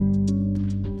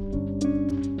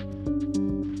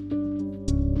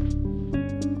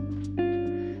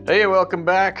Hey, welcome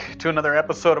back to another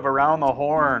episode of Around the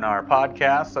Horn, our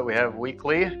podcast that we have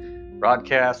weekly,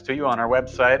 broadcast to you on our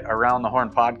website,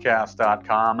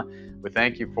 aroundthehornpodcast.com. We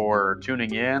thank you for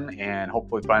tuning in and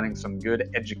hopefully finding some good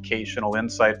educational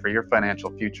insight for your financial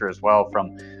future as well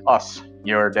from us,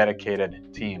 your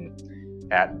dedicated team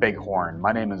at Bighorn.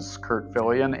 My name is Kurt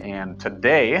Fillion, and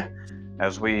today,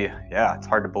 it's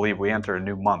hard to believe we enter a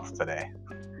new month today.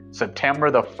 September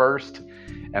the 1st,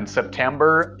 and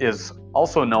September is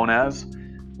also known as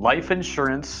Life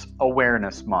Insurance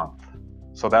Awareness Month.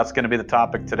 So that's going to be the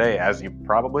topic today, as you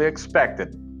probably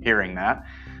expected hearing that.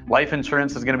 Life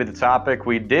insurance is going to be the topic.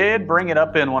 We did bring it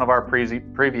up in one of our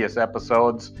previous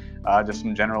episodes, just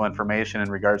some general information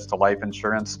in regards to life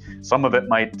insurance. Some of it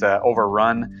might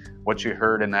overrun what you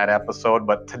heard in that episode,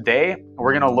 but today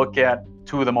we're going to look at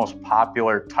two of the most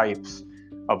popular types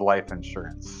of life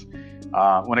insurance.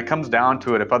 When it comes down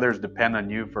to it, if others depend on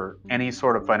you for any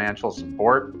sort of financial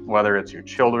support, whether it's your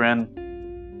children,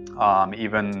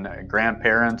 even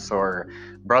grandparents or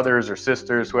brothers or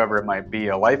sisters, whoever it might be,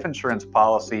 a life insurance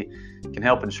policy can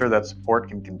help ensure that support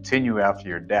can continue after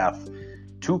your death.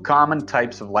 Two common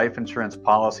types of life insurance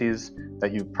policies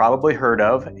that you've probably heard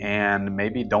of and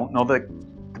maybe don't know the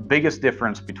biggest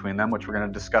difference between them, which we're going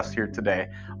to discuss here today,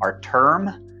 are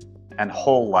term and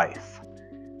whole life.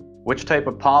 Which type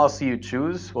of policy you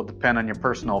choose will depend on your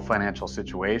personal financial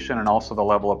situation and also the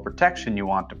level of protection you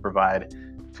want to provide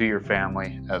to your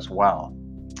family as well.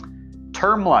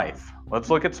 Term life. Let's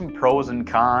look at some pros and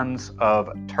cons of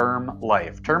term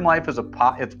life. Term life is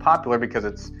it's popular because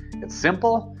it's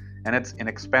simple and it's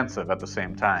inexpensive at the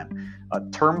same time. A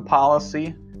term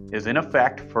policy is in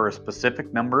effect for a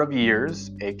specific number of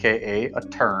years, aka a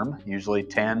term, usually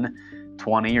 10,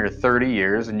 20 or 30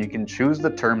 years, and you can choose the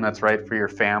term that's right for your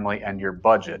family and your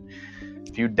budget.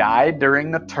 If you die during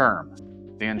the term,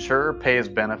 the insurer pays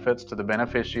benefits to the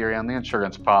beneficiary on the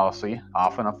insurance policy,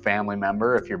 often a family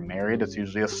member. If you're married, it's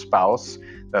usually a spouse.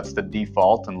 That's the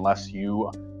default unless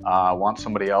you want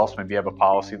somebody else. Maybe you have a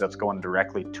policy that's going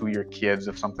directly to your kids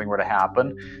if something were to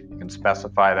happen. You can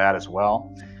specify that as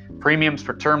well. Premiums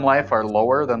for term life are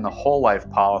lower than the whole life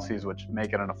policies, which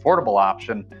make it an affordable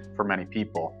option for many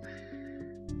people.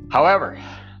 However,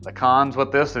 the cons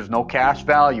with this, there's no cash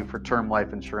value for term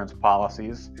life insurance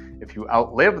policies. If you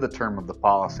outlive the term of the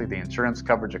policy, the insurance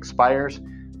coverage expires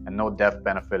and no death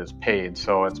benefit is paid.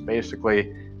 So it's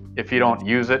basically, if you don't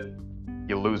use it,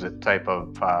 you lose it type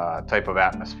of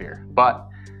atmosphere. But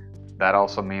that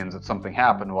also means that something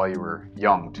happened while you were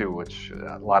young too, which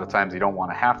a lot of times you don't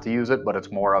want to have to use it, but it's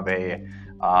more of a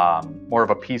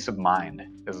peace of mind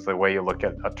is the way you look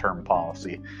at a term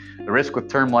policy. The risk with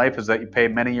term life is that you pay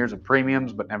many years of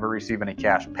premiums but never receive any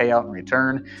cash payout in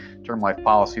return. Term life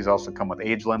policies also come with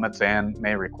age limits and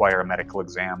may require a medical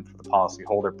exam for the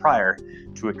policyholder prior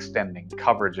to extending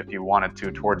coverage if you wanted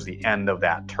to towards the end of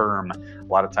that term. A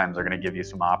lot of times they're going to give you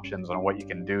some options on what you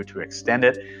can do to extend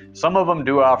it. Some of them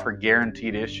do offer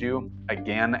guaranteed issue,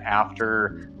 again,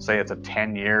 after, say, it's a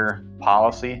 10-year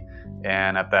policy.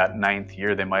 And at that 9th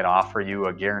year, they might offer you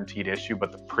a guaranteed issue,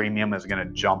 but the premium is going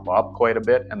to jump up quite a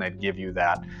bit, and they'd give you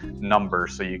that number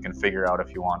so you can figure out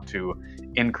if you want to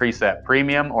increase that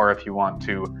premium or if you want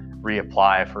to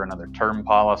reapply for another term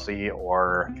policy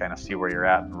or kind of see where you're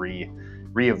at and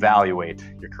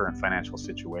reevaluate your current financial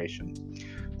situation.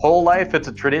 Whole life, it's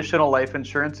a traditional life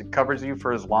insurance. It covers you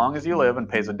for as long as you live and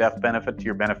pays a death benefit to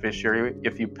your beneficiary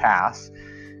if you pass.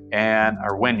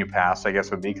 Or when you pass, I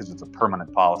guess would be, because it's a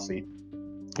permanent policy.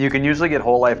 You can usually get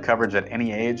whole life coverage at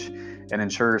any age, and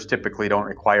insurers typically don't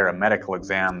require a medical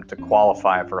exam to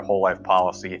qualify for a whole life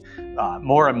policy.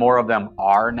 More and more of them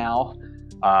are now,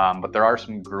 but there are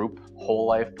some group whole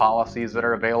life policies that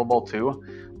are available too,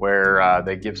 where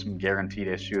they give some guaranteed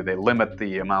issue. They limit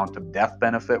the amount of death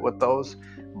benefit with those,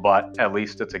 but at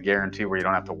least it's a guarantee where you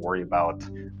don't have to worry about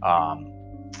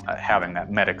having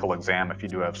that medical exam if you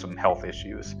do have some health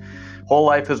issues. Whole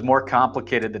life is more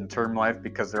complicated than term life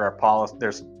because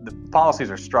the policies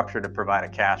are structured to provide a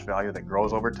cash value that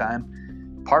grows over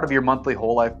time. Part of your monthly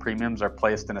whole life premiums are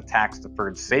placed in a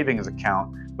tax-deferred savings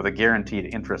account with a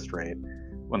guaranteed interest rate.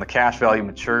 When the cash value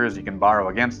matures, you can borrow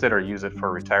against it or use it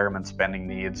for retirement spending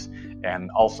needs.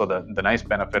 And also the nice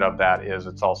benefit of that is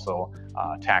it's also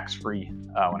tax-free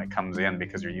when it comes in,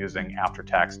 because you're using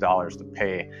after-tax dollars to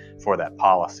pay for that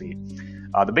policy.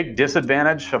 The big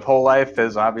disadvantage of whole life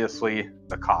is obviously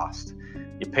the cost.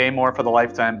 You pay more for the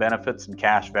lifetime benefits and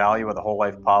cash value of the whole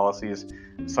life policies.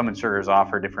 Some insurers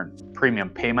offer different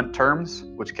premium payment terms,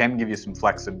 which can give you some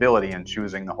flexibility in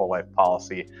choosing the whole life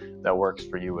policy that works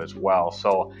for you as well.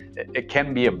 So it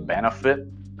can be a benefit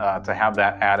to have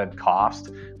that added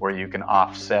cost where you can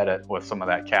offset it with some of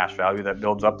that cash value that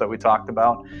builds up that we talked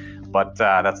about. But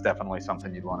that's definitely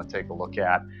something you'd want to take a look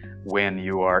at when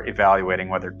you are evaluating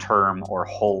whether term or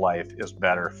whole life is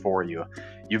better for you.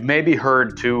 You've maybe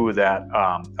heard too that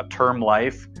a term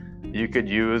life you could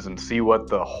use and see what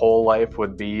the whole life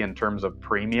would be in terms of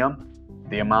premium,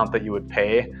 the amount that you would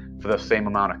pay for the same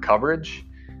amount of coverage,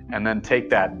 and then take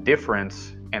that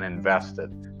difference and invest it.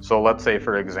 So let's say,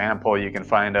 for example, you can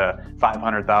find a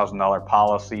 $500,000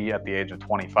 policy at the age of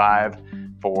 25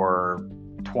 for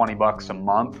 $20 a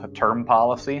month, a term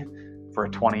policy for a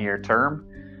 20-year term,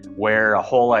 where a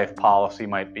whole life policy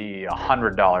might be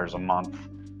 $100 a month,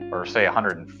 or say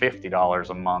 $150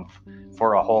 a month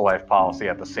for a whole life policy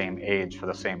at the same age for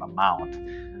the same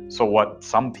amount. So what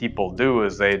some people do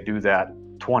is they do that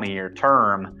 20-year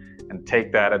term and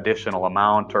take that additional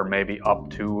amount, or maybe up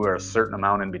to or a certain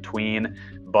amount in between,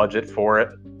 budget for it.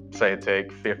 Say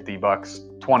take $50,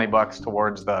 $20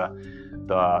 towards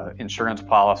the insurance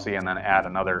policy, and then add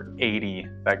another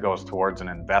 $80 that goes towards an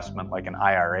investment like an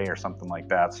IRA or something like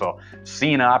that. So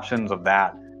seeing options of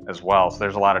that as well. So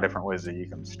there's a lot of different ways that you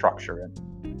can structure it.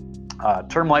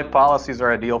 Term life policies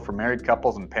are ideal for married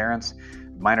couples and parents,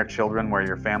 minor children where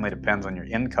your family depends on your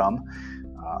income.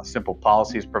 Simple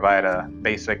policies provide a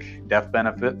basic death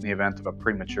benefit in the event of a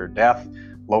premature death.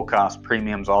 Low-cost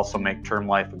premiums also make term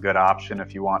life a good option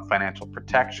if you want financial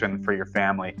protection for your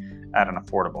family at an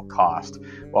affordable cost.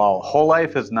 While whole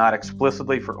life is not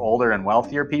explicitly for older and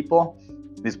wealthier people,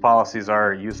 these policies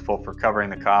are useful for covering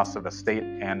the costs of estate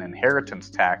and inheritance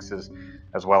taxes,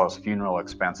 as well as funeral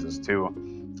expenses too.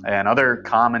 And other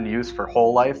common use for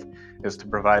whole life is to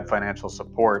provide financial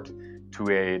support to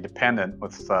a dependent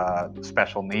with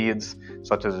special needs,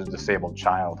 such as a disabled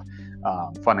child.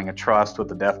 Funding a trust with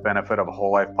the death benefit of a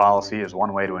whole life policy is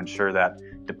one way to ensure that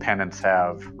dependents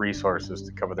have resources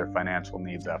to cover their financial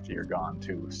needs after you're gone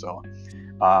too. So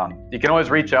you can always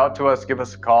reach out to us, give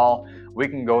us a call. We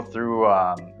can go through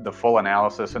the full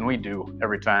analysis, and we do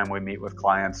every time we meet with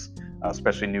clients,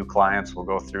 especially new clients. We'll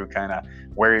go through kind of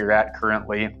where you're at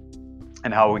currently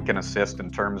and how we can assist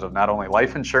in terms of not only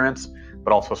life insurance,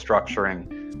 but also structuring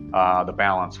the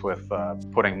balance with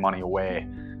putting money away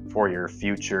for your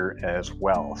future as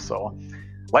well. So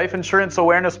Life Insurance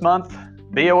Awareness Month,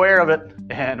 be aware of it,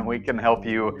 and we can help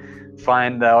you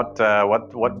find out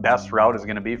what best route is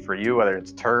going to be for you, whether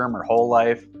it's term or whole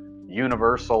life,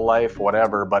 universal life,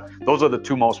 whatever. But those are the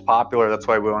two most popular. That's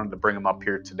why we wanted to bring them up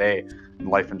here today,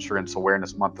 Life Insurance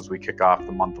Awareness Month, as we kick off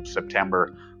the month of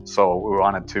September. So we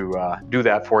wanted to do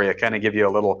that for you, kind of give you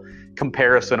a little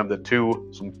comparison of the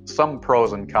two, some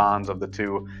pros and cons of the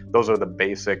two. Those are the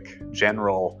basic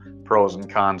general pros and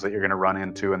cons that you're going to run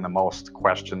into, and the most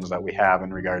questions that we have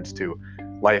in regards to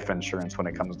life insurance when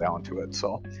it comes down to it.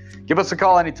 So give us a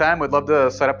call anytime. We'd love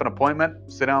to set up an appointment,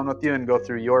 sit down with you, and go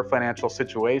through your financial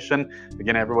situation.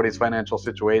 Again, everybody's financial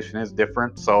situation is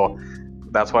different, so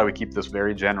that's why we keep this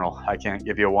very general. I can't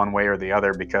give you a one way or the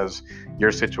other, because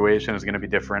your situation is going to be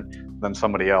different than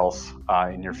somebody else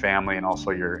in your family and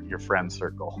also your friend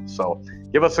circle. So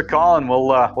give us a call and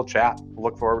we'll chat. We'll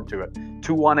look forward to it.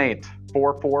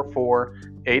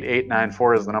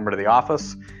 218-444-8894 is the number to the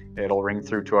office. It'll ring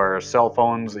through to our cell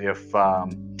phones if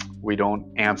we don't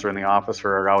answer in the office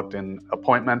or are out in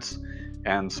appointments,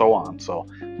 and so on. So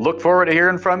look forward to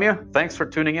hearing from you. Thanks for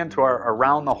tuning in to our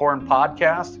Around the Horn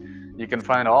podcast. You can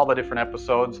find all the different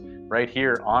episodes right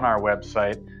here on our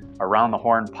website,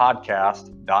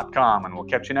 aroundthehornpodcast.com, and we'll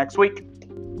catch you next week.